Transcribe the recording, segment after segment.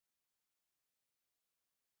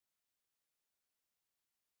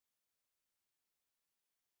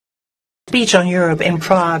speech on Europe in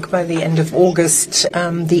Prague by the end of August.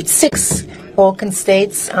 The 6 Balkan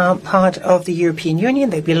states are part of the European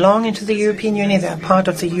Union. They belong into the European Union. They are part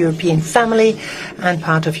of the European family and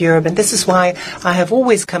part of Europe. And this is why I have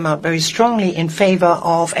always come out very strongly in favor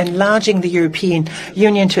of enlarging the European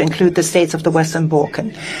Union to include the states of the Western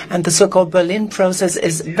Balkan. And the so-called Berlin process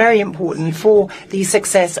is very important for the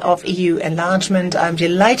success of EU enlargement. I'm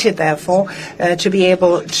delighted, therefore, to be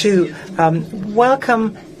able to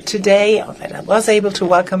welcome today, I was able to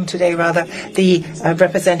welcome today, rather, the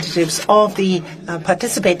representatives of the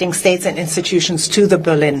participating states and institutions to the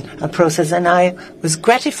Berlin process. And I was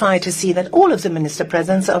gratified to see that all of the minister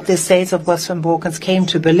presidents of the states of Western Balkans came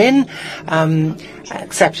to Berlin,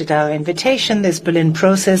 accepted our invitation. This Berlin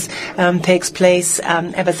process takes place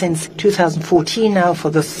ever since 2014 now for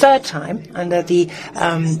the third time under the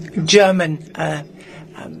German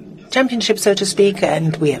championship, so to speak,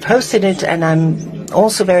 and we have hosted it, and I'm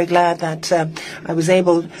also very glad that I was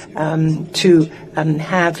able to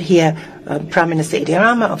have here Prime Minister Edi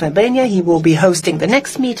Rama of Albania. He will be hosting the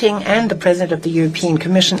next meeting, and the President of the European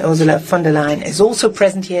Commission, Ursula von der Leyen, is also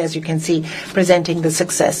present here, as you can see, presenting the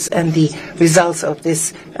success and the results of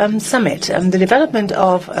this summit. The development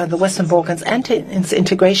of the Western Balkans and its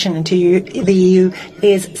integration into the EU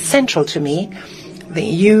is central to me. The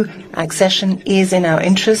EU accession is in our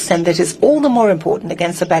interests, and that is all the more important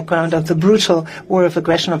against the background of the brutal war of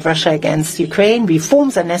aggression of Russia against Ukraine.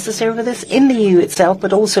 Reforms are necessary for this in the EU itself,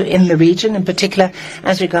 but also in the region, in particular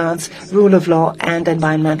as regards rule of law and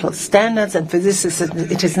environmental standards. And for this,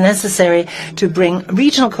 it is necessary to bring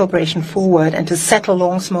regional cooperation forward and to settle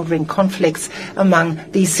long-smoldering conflicts among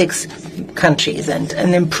these 6 countries. And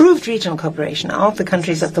an improved regional cooperation of the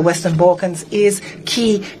countries of the Western Balkans is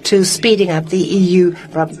key to speeding up the EU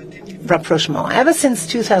rapprochement. Ever since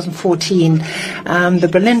 2014, the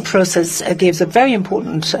Berlin process gives a very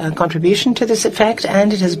important contribution to this effect,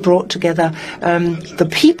 and it has brought together the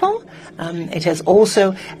people. It has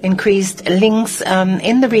also increased links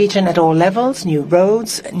in the region at all levels, new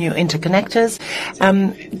roads, new interconnectors.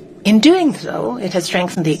 In doing so, it has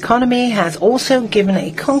strengthened the economy, has also given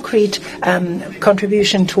a concrete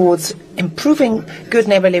contribution towards improving good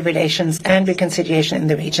neighbourly relations and reconciliation in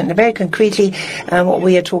the region. And very concretely, what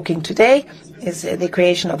we are talking today is the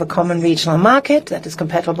creation of a common regional market that is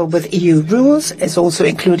compatible with EU rules, is also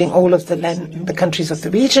including all of the countries of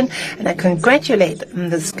the region. And I congratulate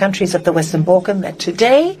the countries of the Western Balkans that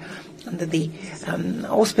today, under the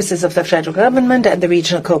auspices of the federal government and the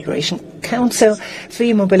Regional Cooperation Council,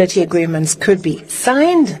 free mobility agreements could be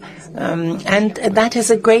signed. And that is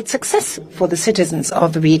a great success for the citizens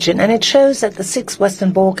of the region. And it shows that the 6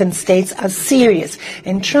 Western Balkan states are serious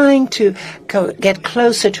in trying to get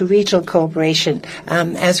closer to regional cooperation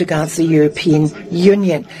as regards the European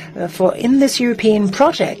Union. For in this European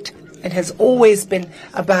project, it has always been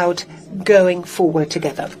about going forward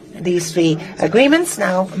together. These 3 agreements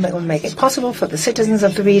now will make it possible for the citizens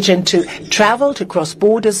of the region to travel, to cross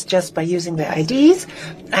borders just by using their IDs.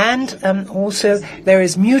 And also there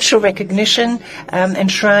is mutual recognition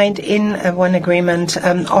enshrined in one agreement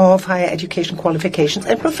of higher education qualifications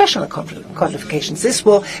and professional qualifications. This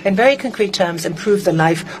will, in very concrete terms, improve the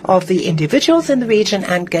life of the individuals in the region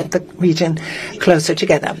and get the region closer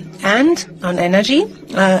together. And on energy,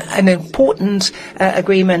 an important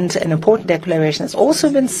agreement, an important declaration has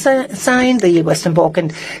also been signed. The Western Balkan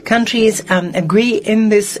countries agree in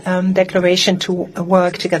this declaration to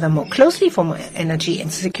work together more closely for more energy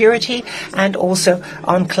and security, and also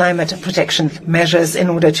on climate protection measures in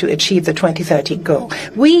order to achieve the 2030 goal.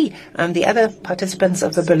 We, the other participants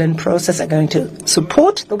of the Berlin process, are going to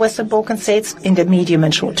support the Western Balkan states in the medium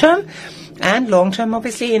and short term, and long term,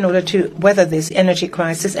 obviously, in order to weather this energy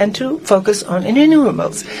crisis and to focus on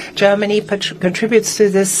renewables. Germany contributes to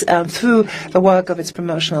this through the work of its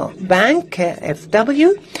promotional bank,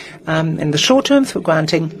 FW, in the short term through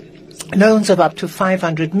granting loans of up to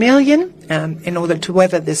 500 million in order to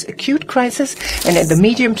weather this acute crisis, and in the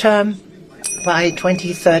medium term, by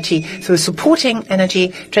 2030 through supporting energy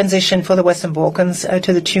transition for the Western Balkans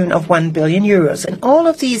to the tune of 1 billion euros. And all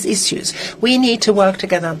of these issues, we need to work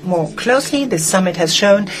together more closely. This summit has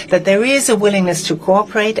shown that there is a willingness to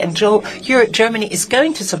cooperate, and Germany is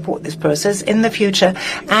going to support this process in the future,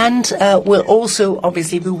 and will also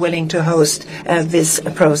obviously be willing to host this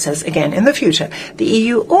process again in the future. The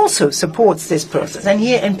EU also supports this process, and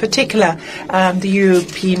here in particular the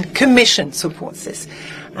European Commission supports this.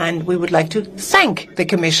 And we would like to thank the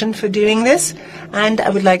Commission for doing this. And I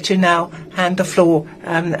would like to now hand the floor,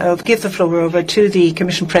 give the floor over to the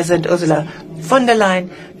Commission President Ursula von der Leyen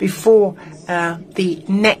before the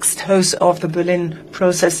next host of the Berlin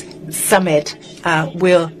Process Summit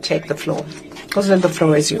will take the floor. President, the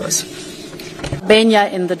floor is yours. Albania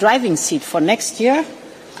in the driving seat for next year.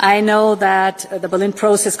 I know that the Berlin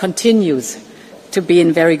process continues to be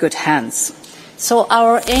in very good hands. So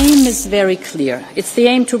our aim is very clear. It's the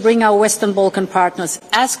aim to bring our Western Balkan partners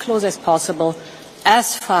as close as possible,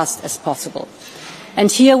 as fast as possible.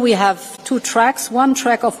 And here we have two tracks. One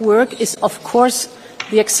track of work is, of course,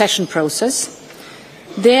 the accession process.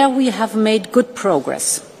 There we have made good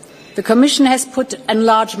progress. The Commission has put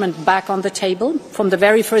enlargement back on the table from the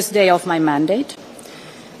very first day of my mandate.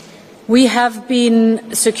 We have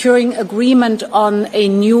been securing agreement on a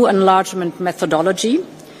new enlargement methodology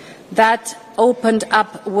that opened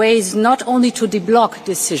up ways not only to deblock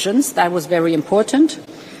decisions, that was very important,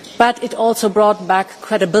 but it also brought back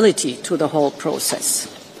credibility to the whole process.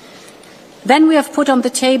 Then we have put on the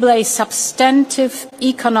table a substantive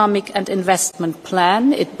economic and investment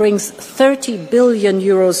plan. It brings 30 billion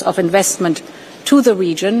euros of investment to the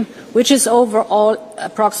region, which is overall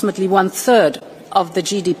approximately 1/3 of the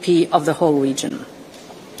GDP of the whole region.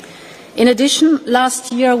 In addition,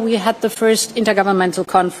 last year we had the first intergovernmental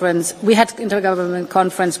conference. We had intergovernmental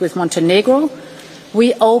conference with Montenegro.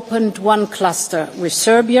 We opened one cluster with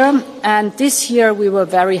Serbia, and this year we were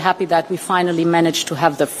very happy that we finally managed to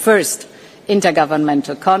have the first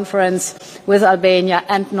intergovernmental conference with Albania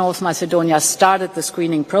and North Macedonia, started the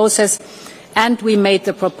screening process, and we made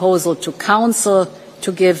the proposal to Council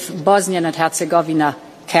to give Bosnia and Herzegovina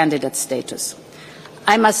candidate status.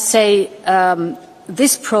 I must say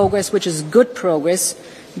this progress, which is good progress,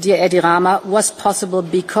 dear Edi Rama, was possible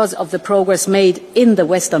because of the progress made in the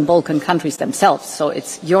Western Balkan countries themselves, so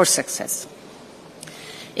it's your success.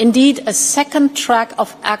 Indeed, a second track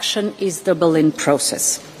of action is the Berlin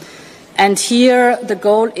process. And here the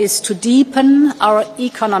goal is to deepen our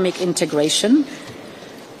economic integration.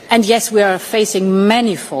 And yes, we are facing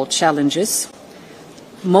manifold challenges.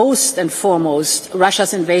 Most and foremost,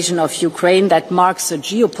 Russia's invasion of Ukraine that marks a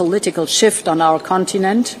geopolitical shift on our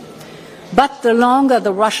continent. But the longer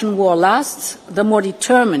the Russian war lasts, the more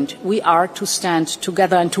determined we are to stand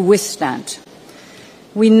together and to withstand.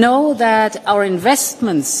 We know that our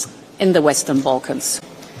investments in the Western Balkans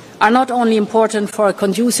are not only important for a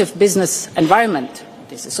conducive business environment,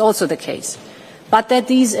 this is also the case, but that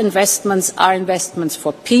these investments are investments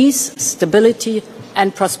for peace, stability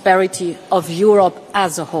and prosperity of Europe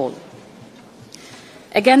as a whole.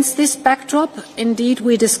 Against this backdrop, indeed,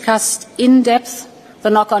 we discussed in depth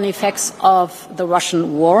the knock-on effects of the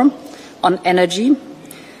Russian war on energy,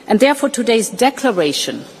 and therefore today's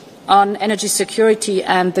declaration on energy security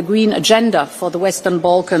and the green agenda for the Western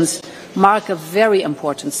Balkans mark a very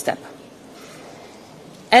important step.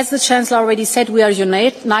 As the Chancellor already said, we are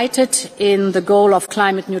united in the goal of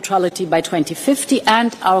climate neutrality by 2050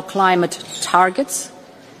 and our climate targets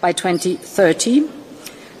by 2030.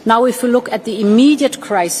 Now, if we look at the immediate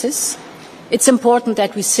crisis, it's important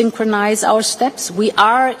that we synchronize our steps. We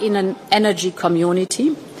are in an energy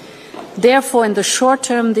community. Therefore, in the short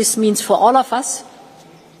term, this means for all of us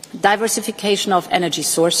diversification of energy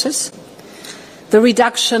sources, the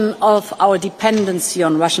reduction of our dependency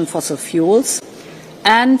on Russian fossil fuels,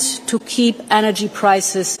 and to keep energy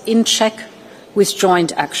prices in check with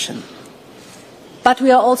joint action. But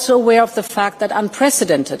we are also aware of the fact that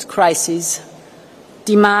unprecedented crises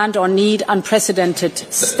demand or need unprecedented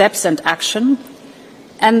steps and action,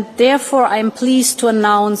 and therefore I am pleased to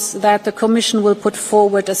announce that the Commission will put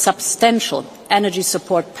forward a substantial energy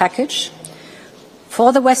support package.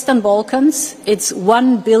 For the Western Balkans, it's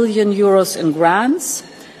 1 billion euros in grants,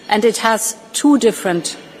 and it has two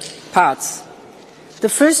different parts. The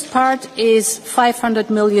first part is 500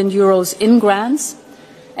 million euros in grants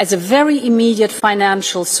as a very immediate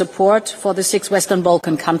financial support for the 6 Western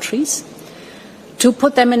Balkan countries, to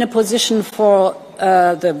put them in a position for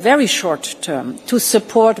the very short term to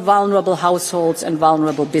support vulnerable households and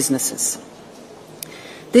vulnerable businesses.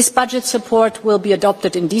 This budget support will be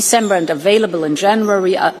adopted in December and available in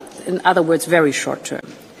January, in other words, very short term.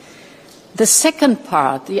 The second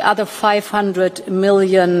part, the other 500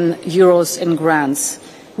 million euros in grants,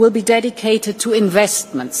 will be dedicated to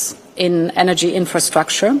investments in energy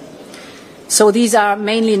infrastructure. So these are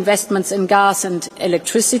mainly investments in gas and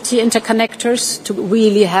electricity interconnectors to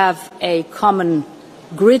really have a common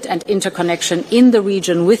grid and interconnection in the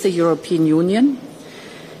region with the European Union.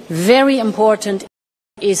 Very important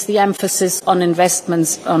is the emphasis on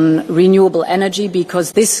investments on renewable energy,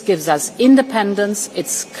 because this gives us independence,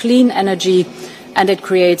 it's clean energy, and it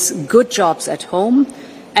creates good jobs at home,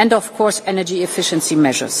 and of course energy efficiency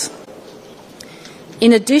measures.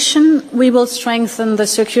 In addition, we will strengthen the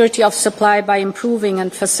security of supply by improving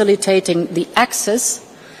and facilitating the access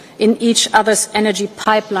in each other's energy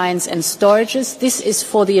pipelines and storages. This is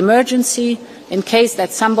for the emergency. In case that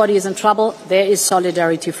somebody is in trouble, there is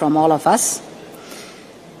solidarity from all of us.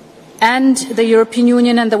 And the European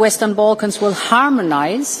Union and the Western Balkans will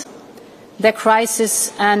harmonise their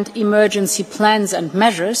crisis and emergency plans and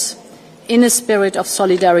measures in a spirit of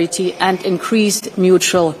solidarity and increased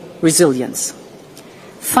mutual resilience.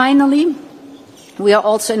 Finally, we are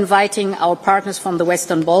also inviting our partners from the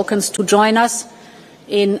Western Balkans to join us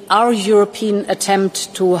in our European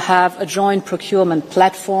attempt to have a joint procurement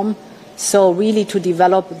platform, so really to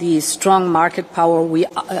develop the strong market power we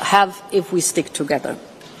have if we stick together.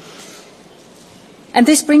 And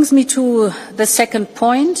this brings me to the second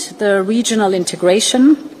point, the regional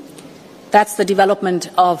integration. That's the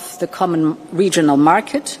development of the common regional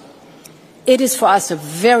market. It is for us a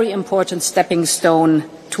very important stepping stone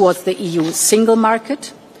towards the EU single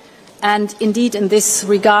market. And indeed, in this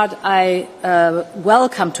regard, I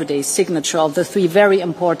welcome today's signature of the 3 very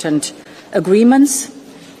important agreements.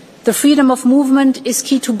 The freedom of movement is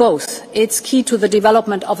key to both. It's key to the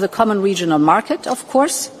development of the common regional market, of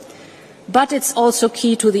course, but it's also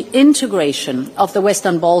key to the integration of the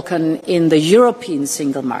Western Balkan in the European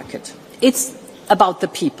single market. It's about the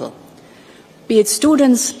people. Be it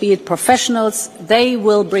students, be it professionals, they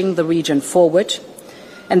will bring the region forward.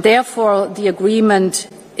 And therefore, the agreement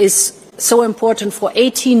is so important for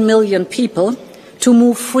 18 million people to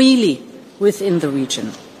move freely within the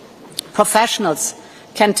region. Professionals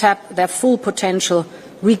can tap their full potential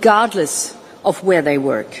regardless of where they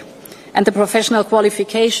work. And the professional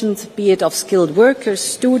qualifications, be it of skilled workers,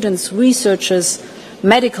 students, researchers,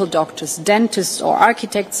 medical doctors, dentists or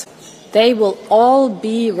architects, they will all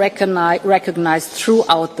be recognized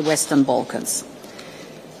throughout the Western Balkans.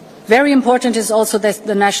 Very important is also that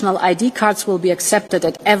the national ID cards will be accepted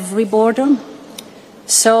at every border.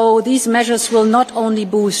 So these measures will not only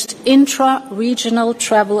boost intra-regional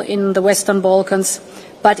travel in the Western Balkans,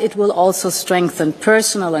 but it will also strengthen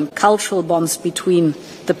personal and cultural bonds between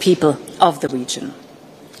the people of the region.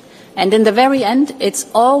 And in the very end, it's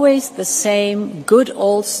always the same good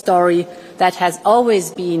old story that has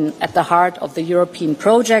always been at the heart of the European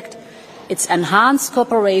project. It's enhanced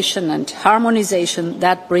cooperation and harmonization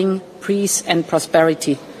that bring peace and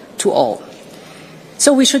prosperity to all.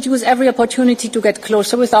 So we should use every opportunity to get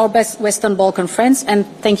closer with our best Western Balkan friends, and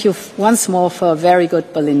thank you once more for a very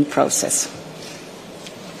good Berlin process.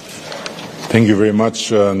 Thank you very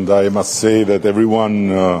much, and I must say that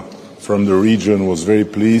everyone from the region was very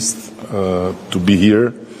pleased to be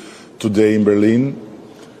here today in Berlin,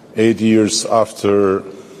 8 years after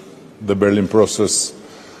the Berlin process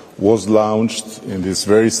was launched in this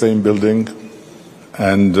very same building.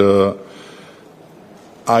 And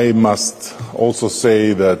I must also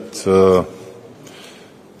say that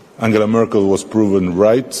Angela Merkel was proven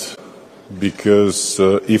right, because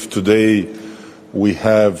if today we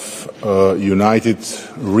have a united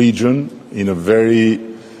region in a very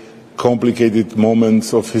complicated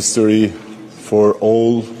moment of history for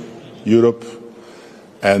all Europe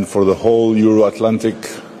and for the whole Euro-Atlantic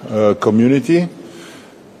community,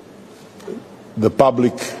 the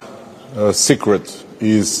public secret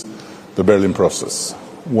is the Berlin process.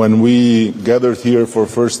 When we gathered here for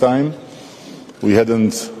the first time, we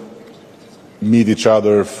hadn't met each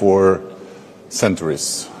other for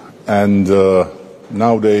centuries. And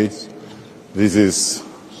nowadays, this is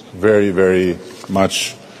very, very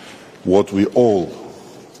much what we all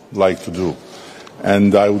like to do.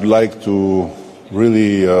 And I would like to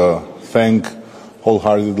really thank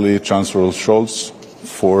wholeheartedly Chancellor Scholz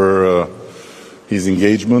for his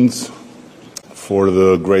engagement, for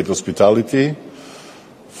the great hospitality,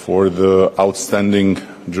 for the outstanding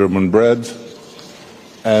German bread,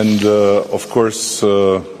 and of course,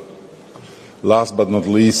 last but not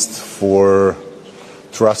least, for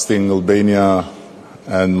trusting Albania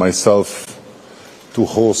and myself to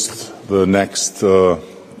host the next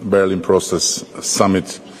Berlin Process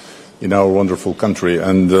Summit in our wonderful country.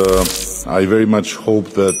 And I very much hope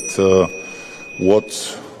that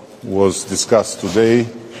what was discussed today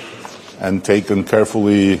and taken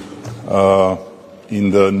carefully in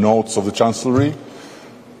the notes of the Chancellery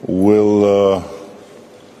will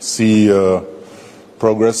see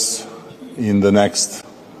progress in the next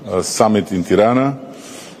summit in Tirana,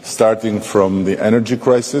 starting from the energy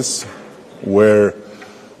crisis, where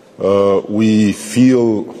we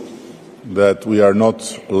feel that we are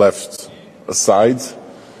not left aside,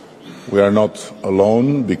 we are not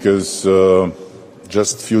alone, because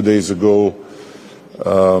just a few days ago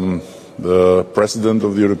the President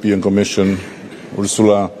of the European Commission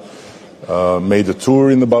Ursula made a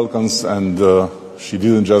tour in the Balkans, and she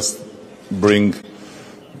didn't just bring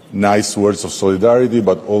nice words of solidarity,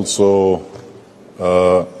 but also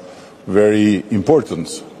very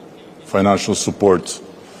important financial support,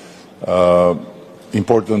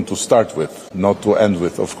 important to start with, not to end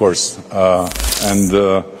with, of course. And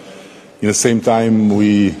in the same time,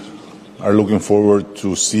 we are looking forward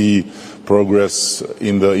to see progress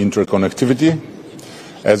in the interconnectivity.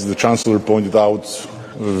 As the Chancellor pointed out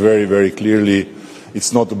very, very clearly,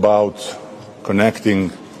 it's not about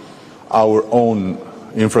connecting our own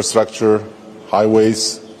infrastructure,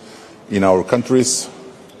 highways in our countries,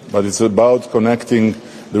 but it's about connecting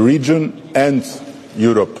the region and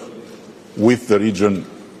Europe with the region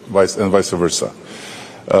and vice versa.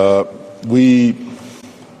 We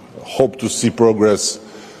hope to see progress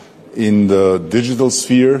in the digital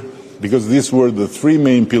sphere, because these were the three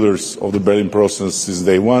main pillars of the Berlin process since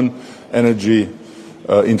day one: energy,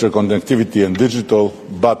 interconnectivity and digital.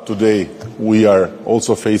 But today we are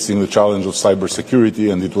also facing the challenge of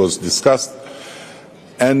cybersecurity, and it was discussed.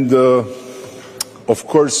 And of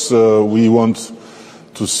course we want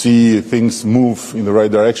to see things move in the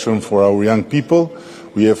right direction for our young people.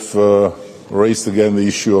 We have raised again the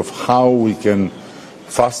issue of how we can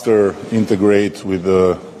faster integrate with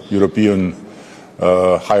the European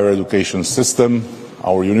higher education system,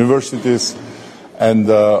 our universities, and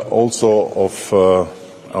also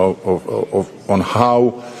on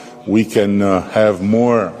how we can have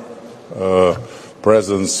more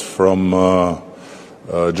presence from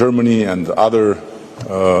Germany and other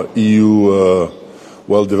EU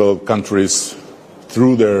well-developed countries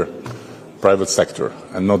through their private sector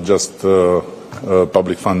and not just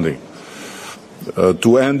public funding.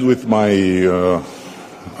 To end with my,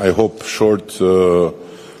 I hope, short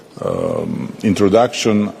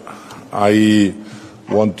introduction, I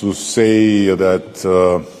want to say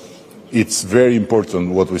that it's very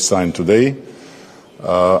important what we signed today.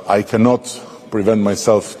 I cannot prevent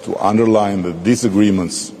myself to underline that these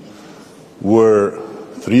agreements were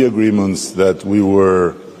three agreements that we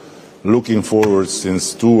were looking forward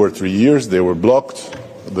since 2 or 3 years. They were blocked.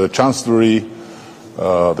 The Chancellor,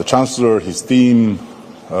 his team,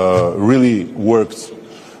 really worked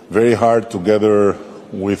very hard together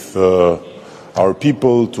with our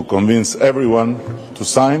people to convince everyone to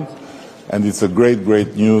sign. And it's a great,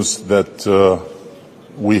 great news that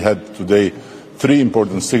we had today 3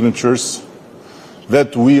 important signatures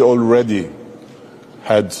that we already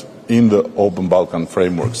had in the Open Balkan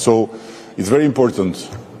framework. So it's very important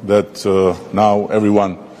that now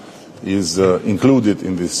everyone is included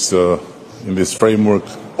in this framework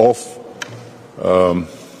of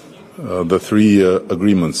the 3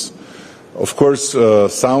 agreements. Of course,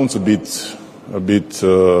 sounds a bit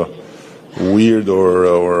weird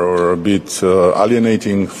or a bit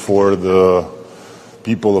alienating for the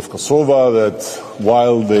people of Kosovo, that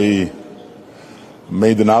while they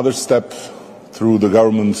made another step through the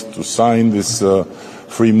government to sign this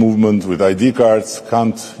free movement with ID cards,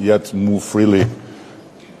 can't yet move freely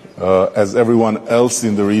as everyone else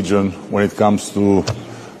in the region when it comes to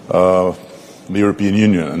the European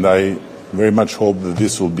Union. And I very much hope that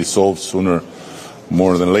this will be solved sooner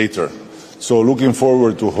more than later. So looking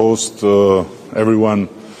forward to host everyone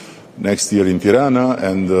next year in Tirana,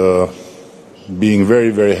 and being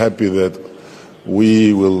very, very happy that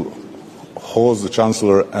we will host the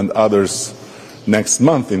Chancellor and others next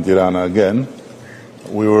month in Tirana again.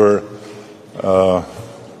 We were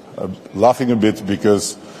laughing a bit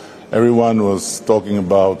because everyone was talking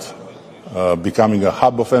about becoming a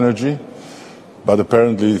hub of energy, but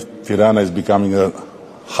apparently Tirana is becoming a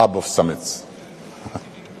hub of summits.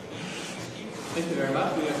 Thank you very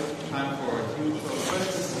much. We have time for 2 short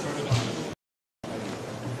questions.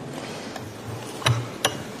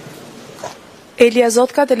 Elia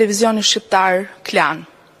Zotka, televizioni shqiptar Klan.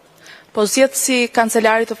 Po zgjedh si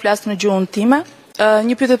kancelari të flas në gjuhën time.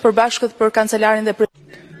 Një pyetje të përbashkët për kancelarin dhe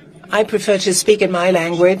I prefer to speak in my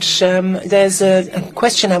language. There's a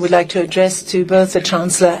question I would like to address to both the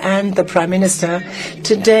Chancellor and the Prime Minister.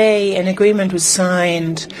 Today, an agreement was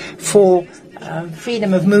signed for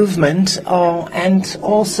freedom of movement and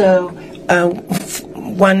also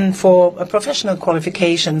one for professional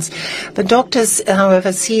qualifications. The doctors,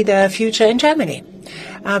 however, see their future in Germany.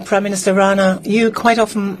 Prime Minister Rana, you quite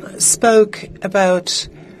often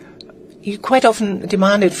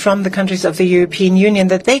demanded from the countries of the European Union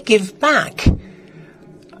that they give back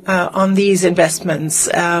on these investments.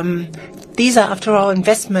 These are, after all,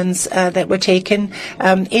 investments that were taken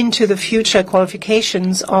into the future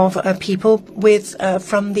qualifications of people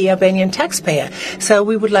from the Albanian taxpayer. So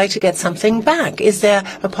we would like to get something back. Is there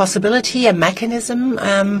a possibility, a mechanism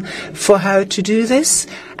for how to do this?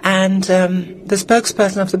 And the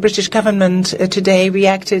spokesperson of the British government today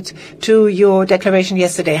reacted to your declaration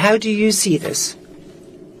yesterday. How do you see this?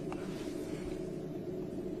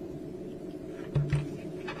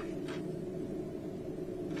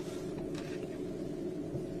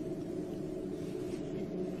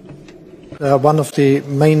 One of the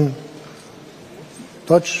main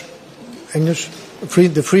the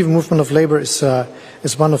free movement of labor is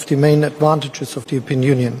one of the main advantages of the European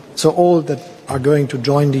Union. So all that are going to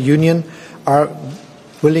join the Union are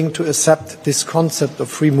willing to accept this concept of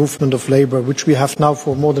free movement of labor, which we have now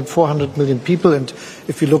for more than 400 million people, and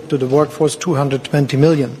if you look to the workforce, 220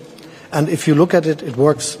 million. And if you look at it, it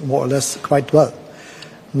works more or less quite well.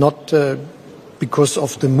 Not because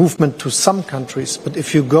of the movement to some countries, but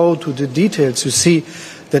if you go to the details, you see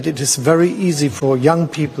that it is very easy for young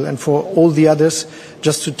people and for all the others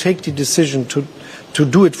just to take the decision to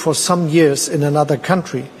do it for some years in another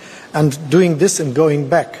country. And doing this and going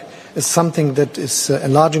back is something that is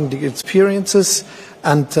enlarging the experiences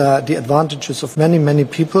and the advantages of many, many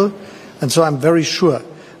people. And so I'm very sure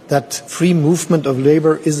that free movement of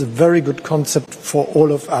labor is a very good concept for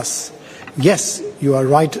all of us. Yes, you are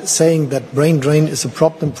right saying that brain drain is a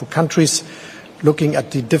problem for countries looking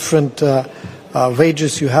at the different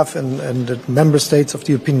wages you have in the member states of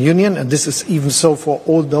the European Union, and this is even so for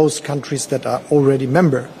all those countries that are already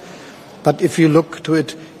member. But if you look to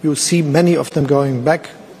it, you see many of them going back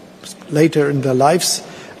later in their lives,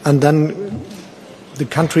 and then the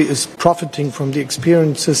country is profiting from the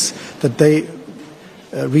experiences that they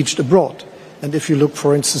reached abroad. And if you look,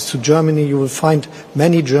 for instance, to Germany, you will find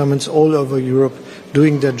many Germans all over Europe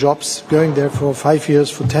doing their jobs, going there for 5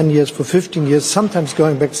 years, for 10 years, for 15 years, sometimes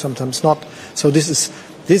going back, sometimes not. So this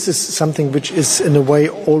is something which is, in a way,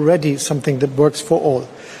 already something that works for all.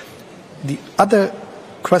 The other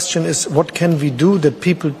question is, what can we do that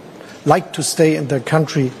people like to stay in their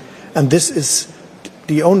country? And this is,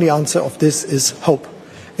 the only answer of this is hope.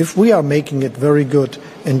 If we are making it very good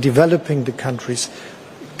in developing the countries,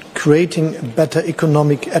 creating a better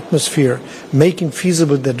economic atmosphere, making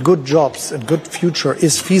feasible that good jobs and good future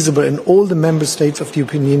is feasible in all the member states of the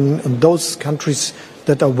European Union and those countries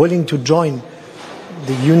that are willing to join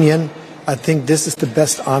the Union, I think this is the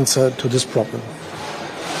best answer to this problem.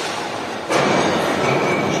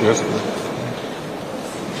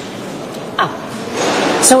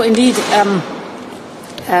 So indeed,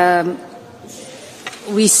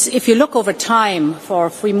 if you look over time for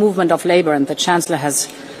free movement of labor, and the Chancellor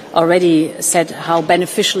has already said how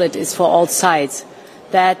beneficial it is for all sides,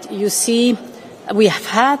 that you see we have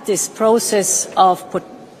had this process of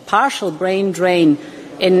partial brain drain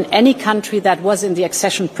in any country that was in the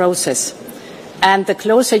accession process. And the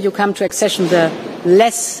closer you come to accession, the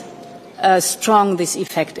less strong this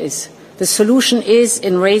effect is. The solution is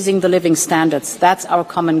in raising the living standards. That's our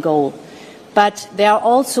common goal. But there are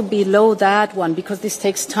also below that one, because this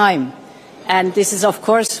takes time. And this is, of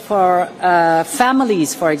course, for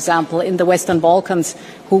families, for example, in the Western Balkans,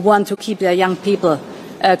 who want to keep their young people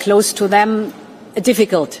close to them, a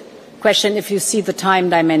difficult question if you see the time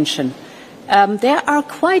dimension. There are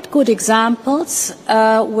quite good examples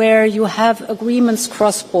where you have agreements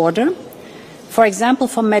cross-border, for example,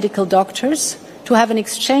 for medical doctors, to have an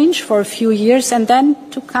exchange for a few years and then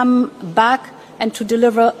to come back and to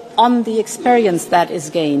deliver on the experience that is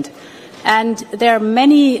gained. And there are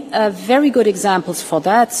many very good examples for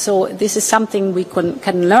that, so this is something we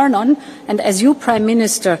can learn on. And as you, Prime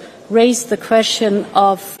Minister, raised the question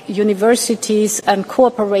of universities and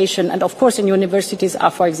cooperation, and of course in universities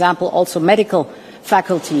are, for example, also medical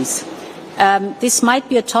faculties. This might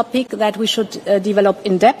be a topic that we should develop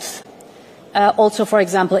in depth. Also, for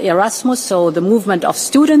example, Erasmus, so the movement of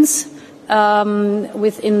students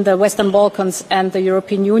within the Western Balkans and the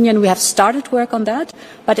European Union. We have started work on that,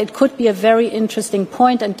 but it could be a very interesting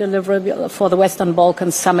point and deliverable for the Western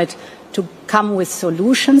Balkans Summit to come with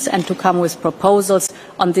solutions and to come with proposals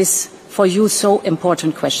on this, for you, so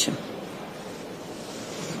important question.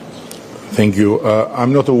 Thank you.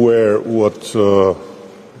 I'm not aware what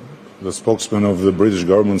the spokesman of the British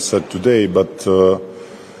government said today, but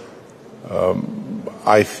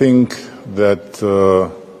I think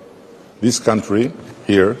that this country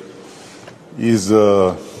here is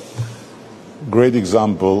a great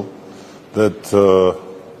example that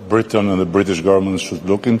Britain and the British government should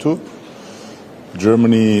look into.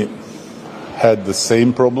 Germany had the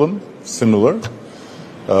same problem, similar,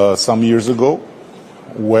 some years ago,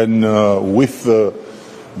 when with the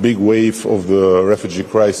big wave of the refugee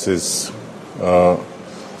crisis,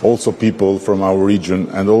 also people from our region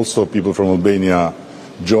and also people from Albania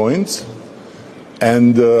joined,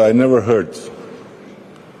 and I never heard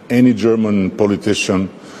any German politician,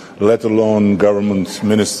 let alone government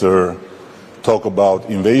minister, talk about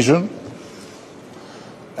invasion,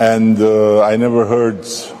 and I never heard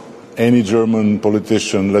any German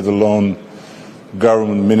politician, let alone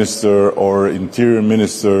government minister or interior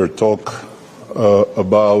minister, talk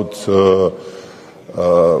about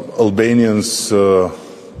Albanians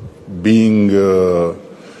being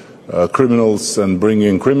criminals and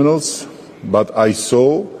bringing criminals, but I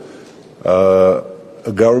saw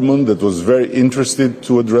a government that was very interested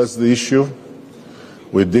to address the issue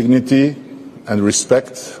with dignity and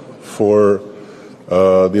respect for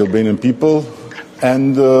the Albanian people,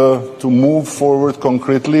 and to move forward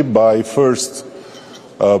concretely by first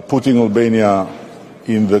putting Albania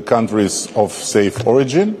in the countries of safe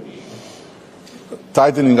origin,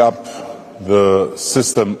 tightening up the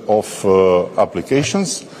system of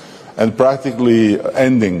applications, and practically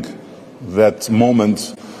ending that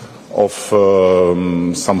moment of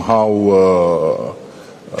somehow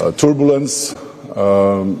turbulence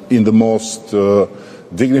in the most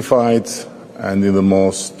dignified and in the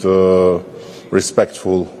most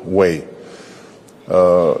respectful way.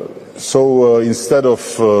 So instead of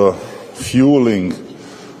fueling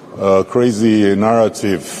a crazy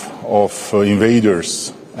narrative of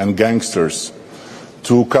invaders and gangsters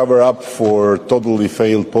to cover up for totally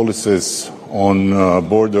failed policies on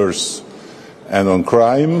borders and on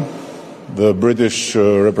crime, the British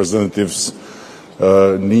representatives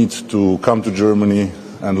need to come to Germany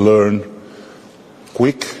and learn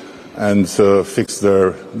quick and fix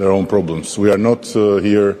their own problems. We are not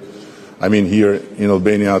here in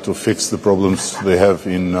Albania to fix the problems they have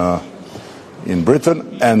in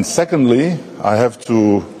Britain. And secondly, I have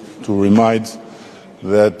to remind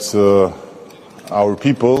that our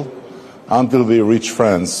people, until they reach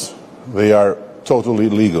France, they are totally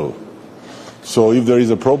legal. So if there is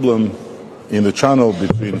a problem in the channel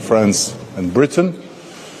between France and Britain,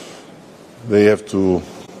 they have to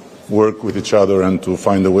work with each other and to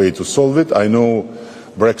find a way to solve it. I know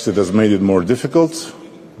Brexit has made it more difficult,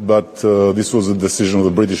 but this was a decision of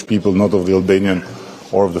the British people, not of the Albanian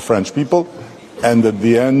or of the French people. And at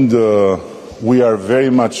the end, we are very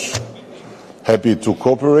much happy to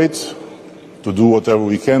cooperate, to do whatever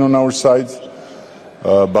we can on our side,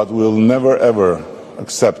 but we'll never ever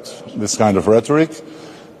accept this kind of rhetoric.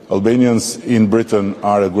 Albanians in Britain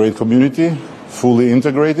are a great community, fully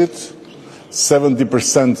integrated.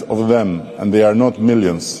 70% of them, and they are not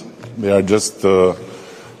millions, they are just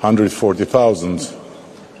 140,000.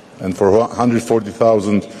 And for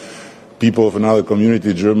 140,000 people of another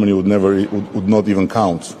community, Germany would not even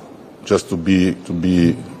count, just to be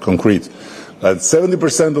concrete.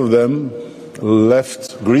 70% of them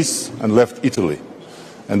left Greece and left Italy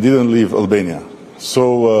and didn't leave Albania.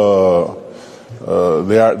 So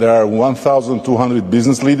there are 1,200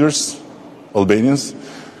 business leaders, Albanians.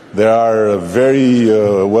 There are very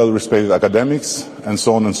well-respected academics and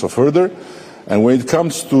so on and so further. And when it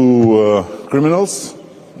comes to criminals,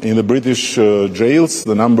 in the British jails,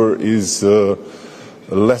 the number is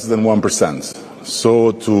less than 1%.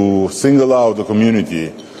 So to single out the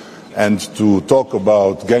community and to talk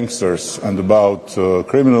about gangsters and about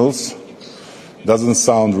criminals doesn't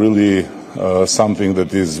sound really something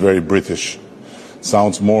that is very British.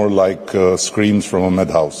 Sounds more like screams from a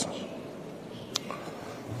madhouse.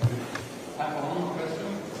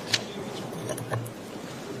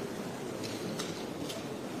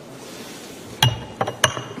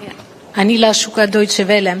 Anila Schuka, Deutsche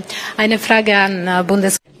Welle. Eine Frage an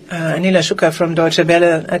Anila Schuka from Deutsche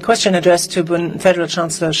Welle. A question addressed to Federal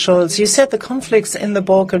Chancellor Scholz. You said the conflicts in the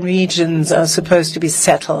Balkan regions are supposed to be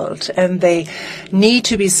settled, and they need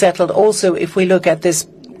to be settled also if we look at this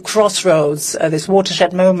crossroads, this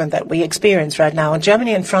watershed moment that we experience right now.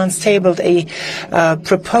 Germany and France tabled a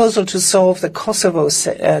proposal to solve the Kosovo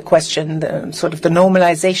question, the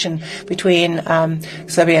normalization between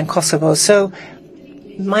Serbia and Kosovo. So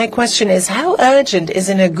my question is, how urgent is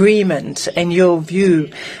an agreement, in your view,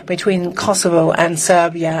 between Kosovo and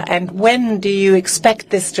Serbia, and when do you expect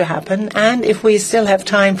this to happen? And if we still have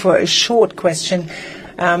time for a short question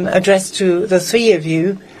addressed to the three of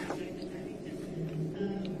you.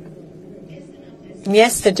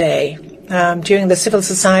 Yesterday, during the Civil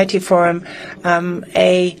Society Forum,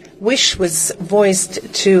 a wish was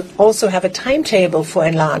voiced to also have a timetable for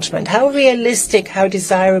enlargement. How realistic, how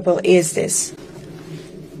desirable is this?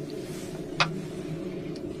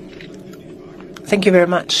 Thank you very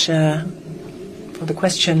much for the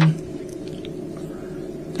question.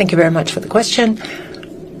 Thank you very much for the question.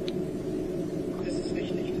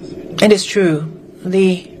 It is true.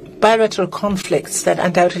 The bilateral conflicts that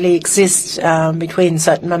undoubtedly exist between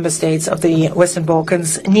certain member states of the Western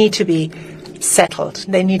Balkans need to be settled.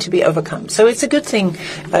 They need to be overcome. So it's a good thing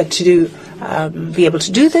be able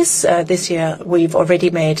to do this. This year we've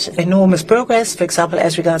already made enormous progress, for example,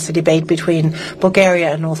 as regards the debate between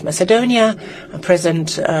Bulgaria and North Macedonia. The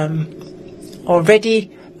President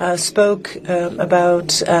already spoke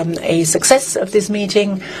about a success of this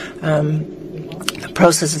meeting. The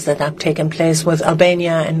processes that have taken place with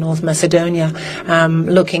Albania and North Macedonia,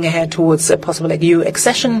 looking ahead towards a possible EU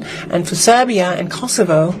accession, and for Serbia and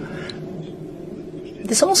Kosovo,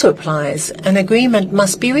 this also applies. An agreement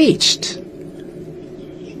must be reached.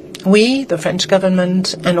 We, the French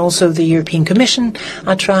government, and also the European Commission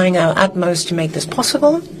are trying our utmost to make this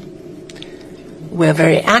possible. We're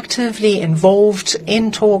very actively involved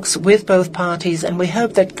in talks with both parties, and we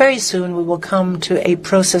hope that very soon we will come to a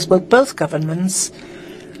process where both governments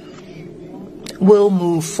will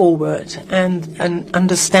move forward and an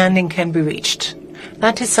understanding can be reached.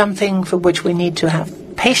 That is something for which we need to have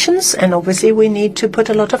patience, and obviously we need to put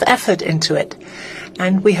a lot of effort into it.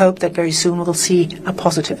 And we hope that very soon we'll see a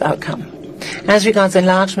positive outcome. As regards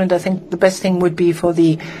enlargement, I think the best thing would be for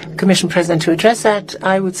the Commission President to address that.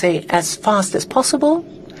 I would say as fast as possible.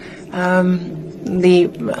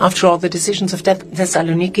 After all, the decisions of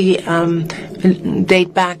Thessaloniki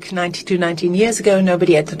date back 19 years ago.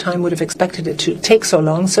 Nobody at the time would have expected it to take so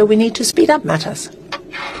long, so we need to speed up matters.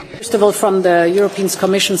 First of all, from the European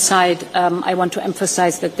Commission side, I want to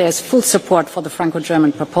emphasize that there's full support for the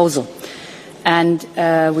Franco-German proposal. And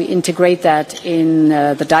we integrate that in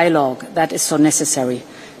the dialogue that is so necessary.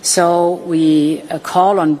 So we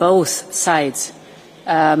call on both sides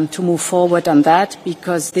to move forward on that,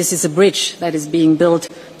 because this is a bridge that is being built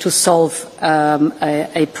to solve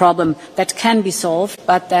a problem that can be solved,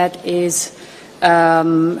 but that is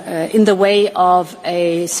in the way of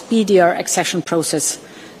a speedier accession process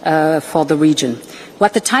for the region.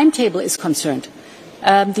 What the timetable is concerned,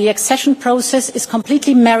 the accession process is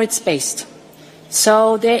completely merits-based.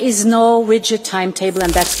 So there is no rigid timetable,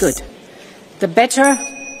 and that's good. The better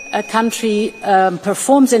a country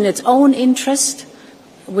performs in its own interest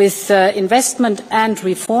with investment and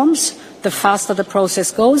reforms, the faster the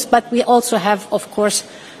process goes. But we also have, of course,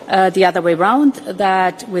 the other way around,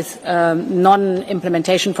 that with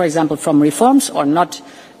non-implementation, for example, from reforms or not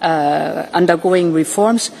undergoing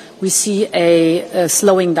reforms, we see a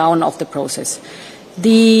slowing down of the process.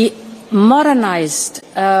 The modernized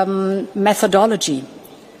methodology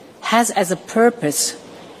has as a purpose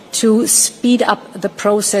to speed up the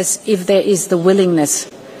process if there is the willingness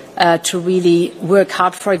to really work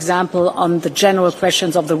hard, for example, on the general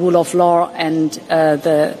questions of the rule of law and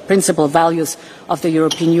the principal values of the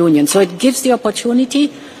European Union. So it gives the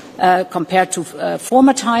opportunity, compared to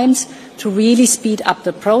former times, to really speed up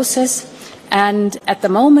the process. And at the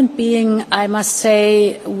moment being, I must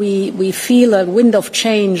say, we feel a wind of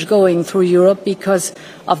change going through Europe because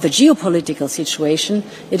of the geopolitical situation.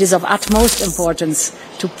 It is of utmost importance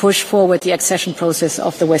to push forward the accession process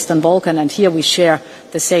of the Western Balkans, and here we share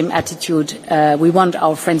the same attitude. We want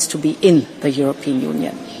our friends to be in the European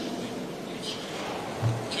Union.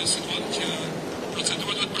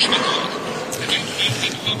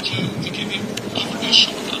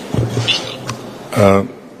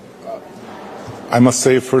 I must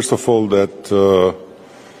say, first of all, that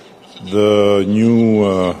the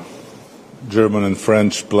new German and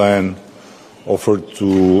French plan offered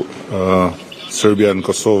to Serbia and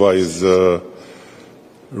Kosovo is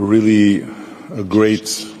really a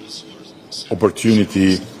great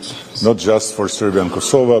opportunity, not just for Serbia and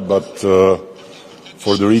Kosovo, but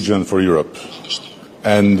for the region, for Europe.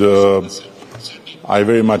 And I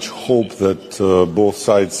very much hope that both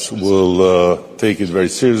sides will take it very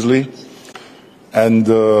seriously. And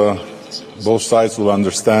both sides will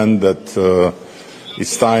understand that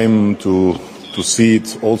it's time to see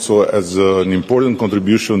it also as an important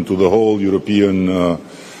contribution to the whole European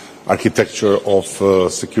architecture of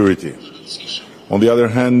security. On the other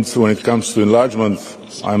hand, when it comes to enlargement,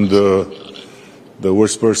 I'm the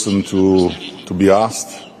worst person to be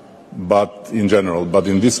asked, but in general. But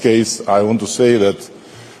in this case, I want to say that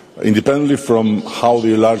independently from how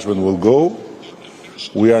the enlargement will go,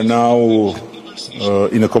 we are now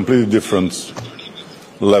in a completely different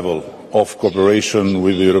level of cooperation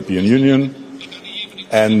with the European Union,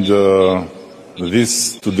 and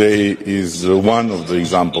this today is one of the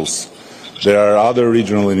examples. There are other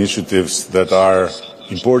regional initiatives that are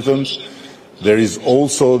important. There is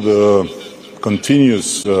also the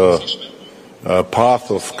continuous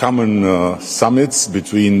path of common summits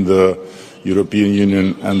between the European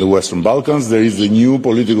Union and the Western Balkans. There is a new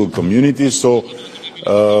political community, so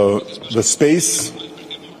the space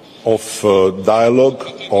of dialogue,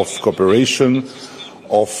 of cooperation,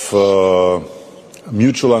 of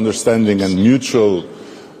mutual understanding and mutual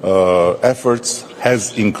efforts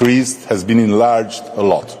has increased, has been enlarged a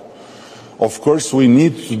lot. Of course, we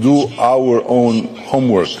need to do our own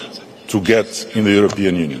homework to get in the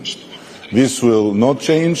European Union. This will not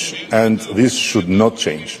change, and this should not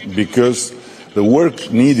change, because the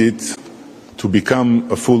work needed to become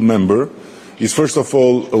a full member is first of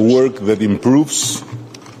all a work that improves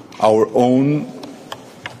our own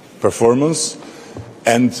performance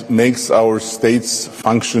and makes our states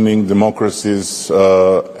functioning democracies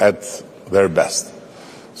at their best.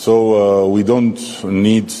 So we don't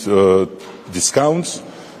need discounts,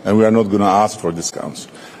 and we are not going to ask for discounts.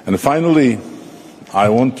 And finally, I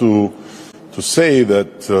want to say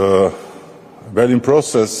that the Berlin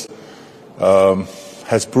process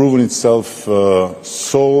has proven itself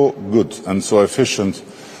so good and so efficient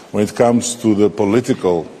when it comes to the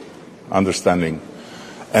political understanding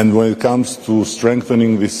and when it comes to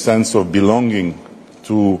strengthening this sense of belonging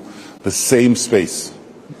to the same space,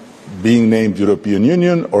 being named European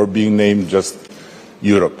Union or being named just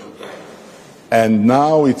Europe. And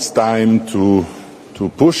now it's time to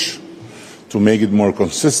push, to make it more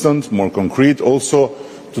consistent, more concrete, also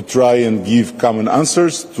to try and give common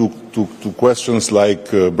answers to questions like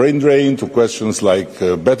brain drain, to questions like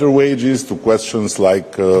better wages, to questions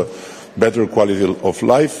like better quality of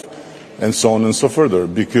life, and so on and so further,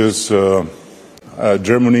 because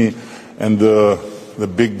Germany and the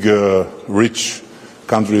big rich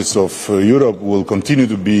countries of Europe will continue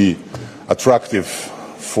to be attractive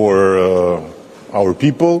for our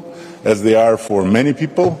people, as they are for many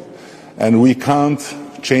people, and we can't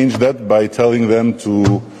change that by telling them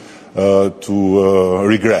to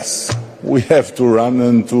regress. We have to run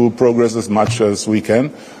and to progress as much as we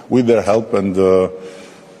can with their help, and the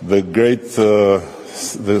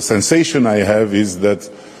sensation I have is that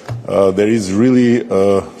there is really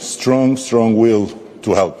a strong will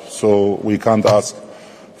to help. So we can't ask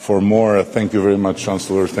for more. Thank you very much,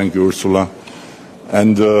 Chancellor. Thank you, Ursula.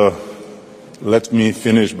 And let me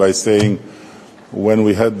finish by saying, when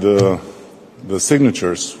we had the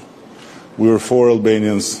signatures, we were 4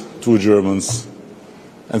 Albanians, 2 Germans,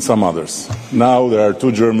 and some others. Now there are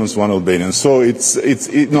 2 Germans, 1 Albanian. So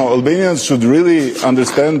Albanians should really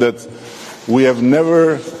understand that we have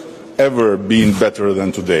never, ever been better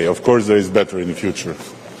than today. Of course, there is better in the future.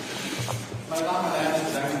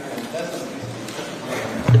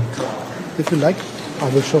 If you like, I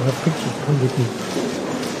will show her picture. Come with me.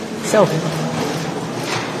 So.